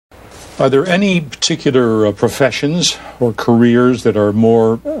Are there any particular professions or careers that are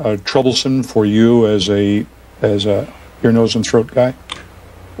more troublesome for you as a ear, nose, and throat guy?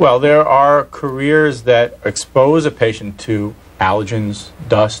 Well, there are careers that expose a patient to allergens,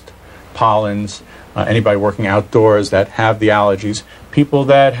 dust, pollens, anybody working outdoors that have the allergies, people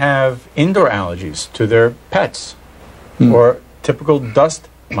that have indoor allergies to their pets, or typical dust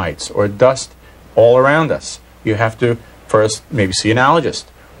mites or dust all around us. You have to first maybe see an allergist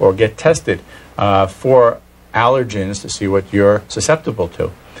or get tested for allergens to see what you're susceptible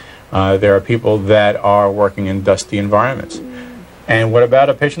to. There are people that are working in dusty environments. And what about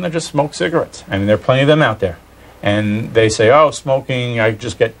a patient that just smokes cigarettes? I mean, there are plenty of them out there. And they say, oh, smoking, I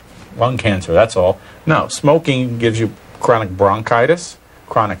just get lung cancer, that's all. No, smoking gives you chronic bronchitis,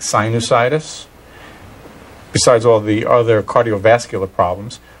 chronic sinusitis, besides all the other cardiovascular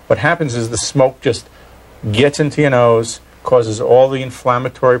problems. What happens is the smoke just gets into your nose, causes all the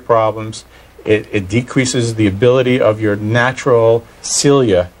inflammatory problems. It decreases the ability of your natural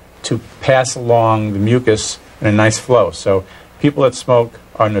cilia to pass along the mucus in a nice flow. So people that smoke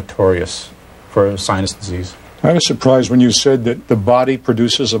are notorious for sinus disease. I was surprised when you said that the body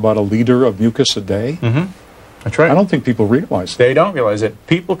produces about 1 liter of mucus a day. That's right. I don't think people realize that. They don't realize it.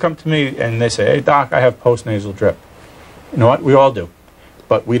 People come to me and they say, hey, doc, I have postnasal drip. You know what? We all do.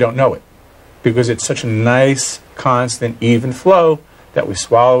 But we don't know it because it's such a nice, constant, even flow that we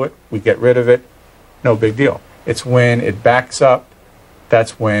swallow it, we get rid of it, no big deal. It's when it backs up,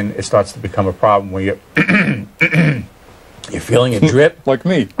 that's when it starts to become a problem where you're feeling it drip. Like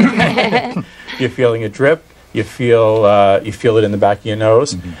me. You're feeling it drip. You feel it in the back of your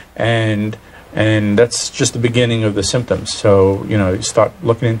nose, and that's just the beginning of the symptoms. So you start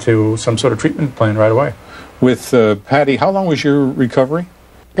looking into some sort of treatment plan right away. With Patty, how long was your recovery?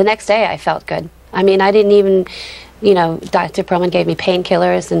 The next day I felt good. I mean, I didn't even, Dr. Perlman gave me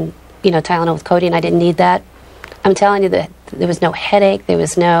painkillers and Tylenol with codeine. I didn't need that. I'm telling you that there was no headache. There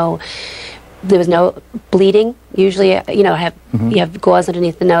was no bleeding. Usually, you have gauze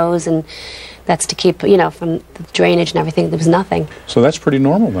underneath the nose, and that's to keep, from the drainage and everything. There was nothing. So that's pretty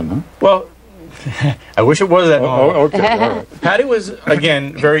normal then, huh? Well, I wish it was that normal. Okay. All right. Patty was,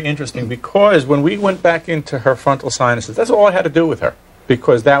 again, very interesting because when we went back into her frontal sinuses, that's all I had to do with her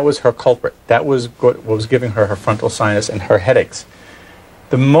because that was her culprit. That was what was giving her frontal sinus and her headaches.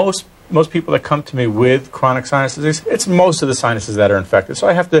 The most people that come to me with chronic sinus disease, it's most of the sinuses that are infected. So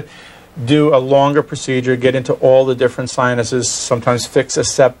I have to do a longer procedure, get into all the different sinuses, sometimes fix a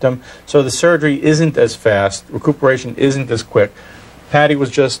septum. So the surgery isn't as fast, recuperation isn't as quick. Patty was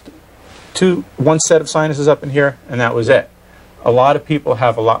just one set of sinuses up in here, and that was it. A lot of people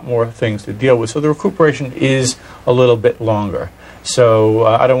have a lot more things to deal with, so the recuperation is a little bit longer. So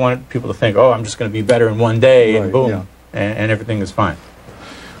I don't want people to think, oh, I'm just going to be better in one day, and boom, and everything is fine.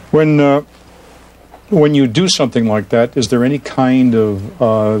 When you do something like that, is there any kind of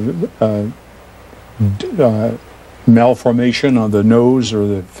malformation on the nose or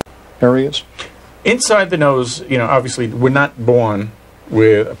the areas? Inside the nose, obviously we're not born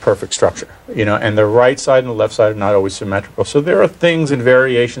with a perfect structure, and the right side and the left side are not always symmetrical. So there are things and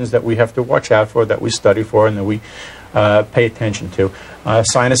variations that we have to watch out for, that we study for, and that we pay attention to.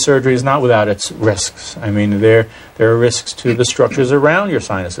 Sinus surgery is not without its risks. I mean, there are risks to the structures around your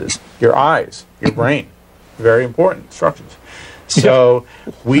sinuses, your eyes, your brain, very important structures. So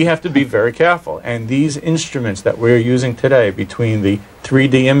we have to be very careful. And these instruments that we're using today, between the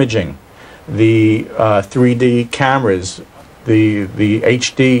 3D imaging, the 3D cameras, the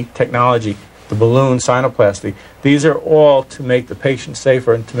HD technology, the balloon sinuplasty, these are all to make the patient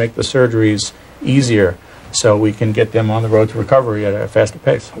safer and to make the surgeries easier so we can get them on the road to recovery at a faster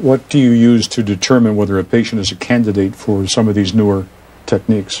pace. What do you use to determine whether a patient is a candidate for some of these newer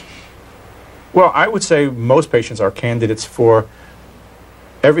techniques? Well, I would say most patients are candidates for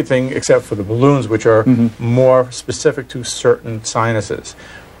everything except for the balloons, which are more specific to certain sinuses.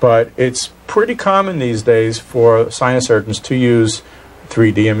 But it's pretty common these days for sinus surgeons to use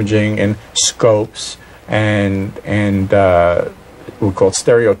 3D imaging and scopes and we call it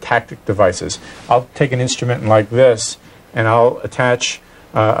stereotactic devices. I'll take an instrument like this and I'll attach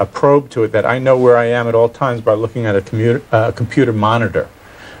a probe to it that I know where I am at all times by looking at a computer monitor.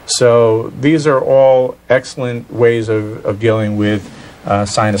 So these are all excellent ways of dealing with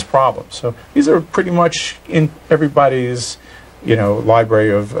sinus problems. So these are pretty much in everybody's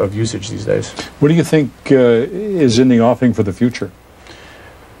library of usage these days. What do you think is in the offing for the future?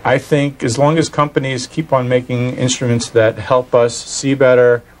 I think as long as companies keep on making instruments that help us see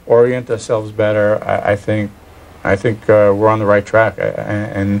better, orient ourselves better, I think we're on the right track.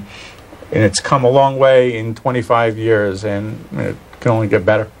 And it's come a long way in 25 years, and it can only get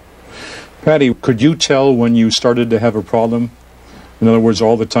better. Patty, could you tell when you started to have a problem? In other words,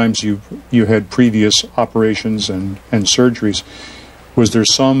 all the times you had previous operations and surgeries, was there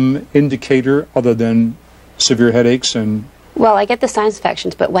some indicator other than severe headaches and... Well, I get the sinus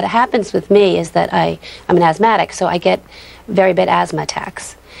infections, but what happens with me is that I'm an asthmatic, so I get very bad asthma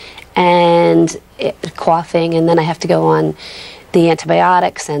attacks and coughing, and then I have to go on the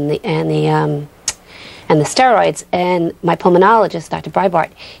antibiotics and the steroids. And my pulmonologist, Dr.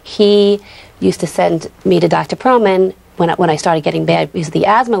 Breitbart, he used to send me to Dr. Perlman when I started getting bad, because the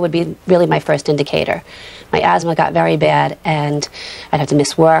asthma would be really my first indicator. My asthma got very bad, and I'd have to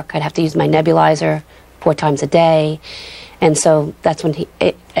miss work. I'd have to use my nebulizer 4 times a day. And so that's when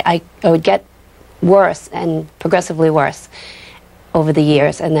I would get worse and progressively worse over the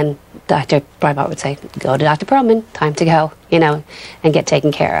years. And then Dr. Breitbart would say, go to Dr. Perlman, time to go, and get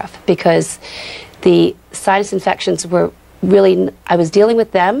taken care of. Because the sinus infections were really, I was dealing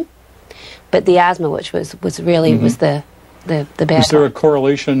with them, but the asthma, which was really was the bad Is there one. a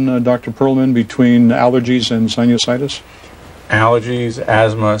correlation, Dr. Perlman, between allergies and sinusitis? Allergies,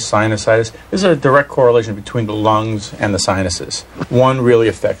 asthma, sinusitis. There's a direct correlation between the lungs and the sinuses. One really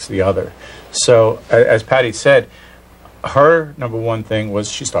affects the other. So, as Patty said, her number one thing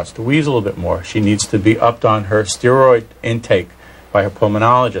was she starts to wheeze a little bit more. She needs to be upped on her steroid intake by her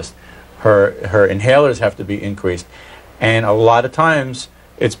pulmonologist. Her inhalers have to be increased. And a lot of times,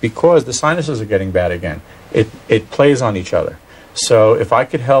 it's because the sinuses are getting bad again. It plays on each other. So if I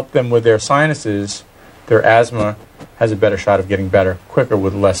could help them with their sinuses, their asthma has a better shot of getting better quicker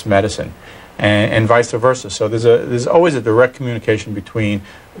with less medicine, and vice versa. So there's always a direct communication between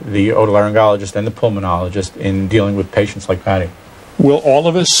the otolaryngologist and the pulmonologist in dealing with patients like Patty. Will all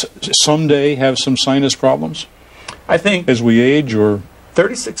of us someday have some sinus problems I think as we age, or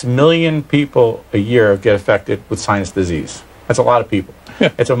 36 million people a year get affected with sinus disease. That's a lot of people.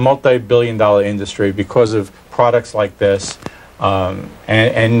 It's a multi-billion-dollar industry because of products like this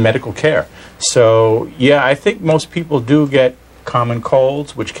and medical care. So, yeah, I think most people do get common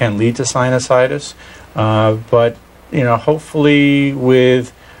colds, which can lead to sinusitis. But, hopefully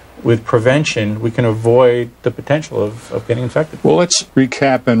with prevention, we can avoid the potential of getting infected. Well, let's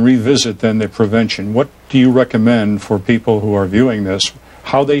recap and revisit then the prevention. What do you recommend for people who are viewing this,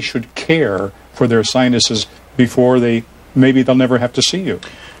 how they should care for their sinuses before maybe they'll never have to see you?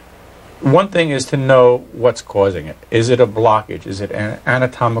 One thing is to know what's causing it. Is it a blockage? Is it an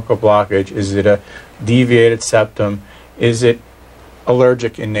anatomical blockage? Is it a deviated septum? Is it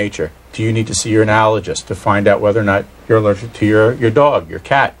allergic in nature? Do you need to see your allergist to find out whether or not you're allergic to your dog, your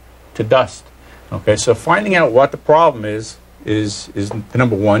cat, to dust? Okay, so finding out what the problem is the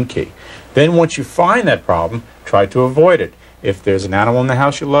number one key. Then once you find that problem, try to avoid it. If there's an animal in the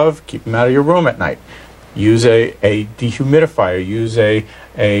house you love, keep them out of your room at night. Use a dehumidifier. Use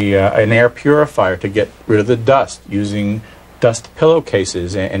an air purifier to get rid of the dust, using dust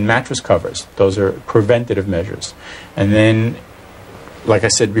pillowcases and mattress covers. Those are preventative measures. And then, like I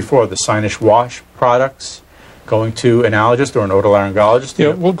said before, the sinus wash products, going to an allergist or an otolaryngologist.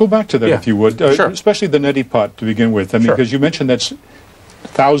 Yeah, we'll go back to that if you would, sure. Especially the neti pot to begin with. I mean, Sure. because you mentioned that's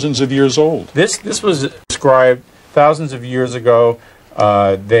thousands of years old. This was described thousands of years ago.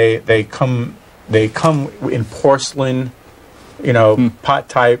 They come in porcelain, pot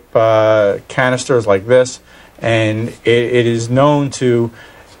type canisters like this, and it is known to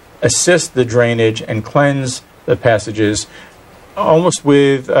assist the drainage and cleanse the passages, almost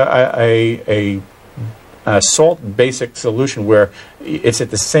with a salt basic solution where it's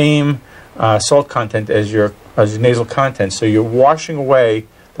at the same salt content as your nasal content. So you're washing away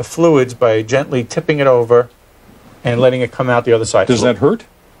the fluids by gently tipping it over and letting it come out the other side. Does that hurt?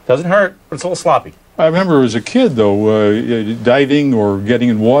 Doesn't hurt, but it's a little sloppy. I remember as a kid, though, diving or getting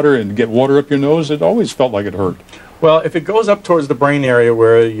in water and get water up your nose, it always felt like it hurt. Well, if it goes up towards the brain area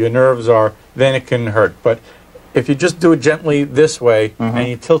where your nerves are, then it can hurt. But if you just do it gently this way and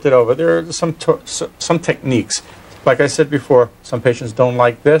you tilt it over, there are some techniques. Like I said before, some patients don't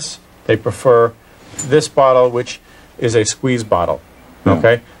like this. They prefer this bottle, which is a squeeze bottle.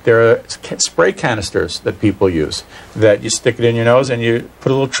 Okay? There are spray canisters that people use that you stick it in your nose and you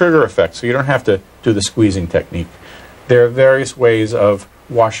put a little trigger effect, so you don't have to do the squeezing technique. There are various ways of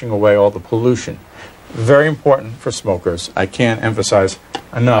washing away all the pollution. Very important for smokers. I can't emphasize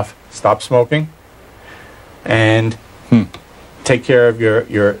enough. Stop smoking and take care of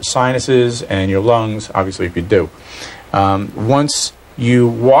your sinuses and your lungs, obviously, if you do. Once you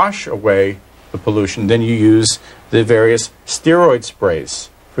wash away the pollution, then you use the various steroid sprays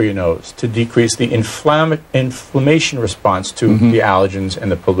for your nose to decrease the inflammation response to the allergens and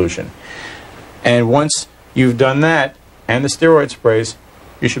the pollution. And once you've done that and the steroid sprays,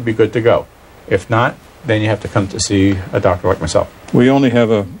 you should be good to go. If not, then you have to come to see a doctor like myself. We only have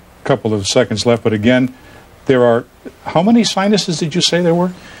a couple of seconds left, but again, there are, how many sinuses did you say there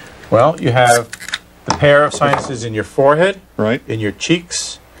were? Well, you have the pair of sinuses in your forehead, Right. in your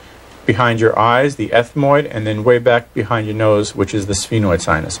cheeks, behind your eyes, the ethmoid, and then way back behind your nose, which is the sphenoid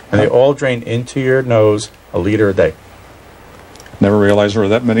sinus. And they all drain into your nose a liter a day. Never realized there were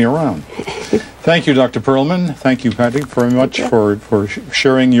that many around. Thank you, Dr. Perlman. Thank you, Patty, very much for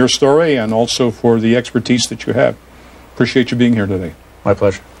sharing your story and also for the expertise that you have. Appreciate you being here today. My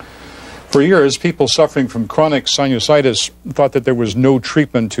pleasure. For years, people suffering from chronic sinusitis thought that there was no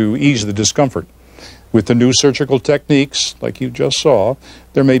treatment to ease the discomfort. With the new surgical techniques, like you just saw,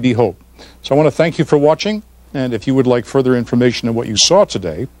 there may be hope. So I want to thank you for watching, and if you would like further information on what you saw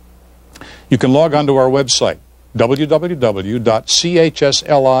today, you can log on to our website, www.chsli.org.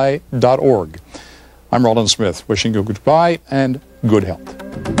 I'm Roland Smith, wishing you goodbye and good health.